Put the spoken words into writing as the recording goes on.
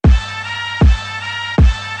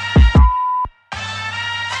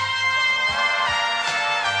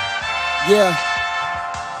Yeah.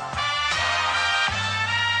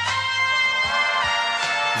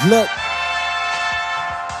 Look.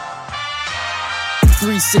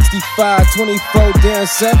 365,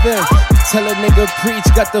 24/7. Tell a nigga preach,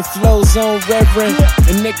 got the flows on reverend.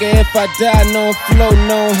 And nigga, if I die, no flow,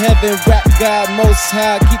 no heaven. Rap God, most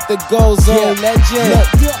high, keep the goals on legend. Look.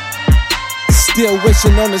 Still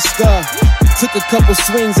wishing on a star. Took a couple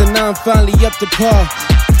swings and now I'm finally up to par.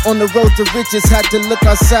 On the road to riches, had to look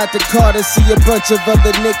outside the car to see a bunch of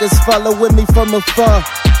other niggas following me from afar.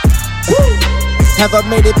 Have I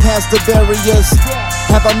made it past the barriers?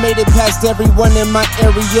 Have I made it past everyone in my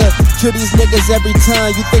area? Kill these niggas every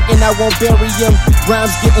time, you thinking I won't bury them?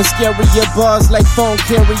 Rhymes getting scarier, bars like phone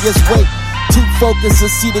carriers. Wait, too focused to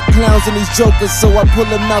see the clowns and these jokers, so I pull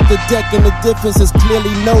them out the deck and the difference is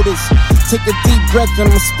clearly noticed. Take a deep breath when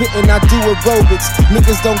I'm spitting, I do aerobics.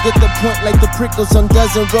 Niggas don't get the point like the prickles on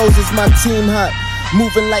dozen roses. My team hot,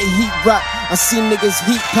 moving like heat rock. I see niggas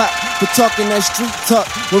heat pop for talking that street talk,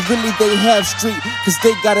 but really they have street, cause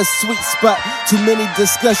they got a sweet spot. Too many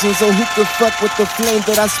discussions on who can fuck with the flame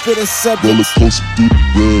that I spit in subjects. Roller coaster through the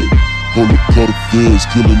red, hold up, call the feds,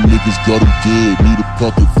 killing niggas got them dead. Need a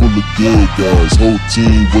pocket full of dead guys. Whole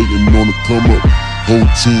team waiting on to come up. Whole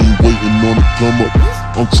team waiting on to come up.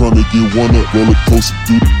 I'm trying to get one up. Roller coaster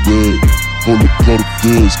through the red, hold up, call the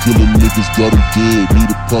feds, killing niggas got them dead.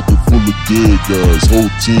 Need a pocket full of dead guys.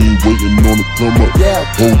 Whole team waiting on to come up.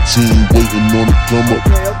 Whole team waiting on to come up.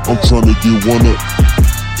 I'm trying to get one up.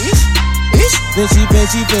 Vinci,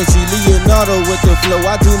 Leonardo with the flow.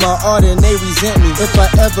 I do my art and they resent me. If I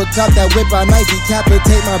ever cop that whip, I might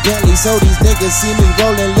decapitate my Bentley. So these niggas see me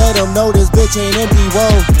rolling, let them know this bitch ain't empty.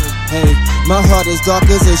 Whoa. Hey, my heart is dark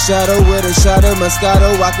as a shadow. With a shot of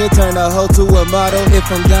Moscato, I can turn a hoe to a model. If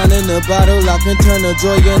I'm down in the bottle, I can turn a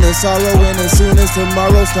joy into sorrow. And as soon as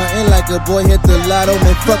tomorrow, starting like a boy hit the lotto.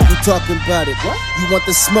 Man, fuck you talking about it. You want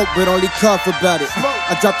the smoke, but only cough about it.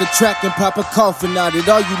 I drop the track and pop a coffin out it.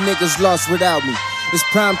 All you niggas lost without me. It's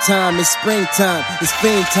prime time, it's springtime, it's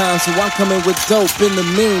fiend time, so I'm coming with dope in the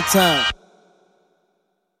meantime.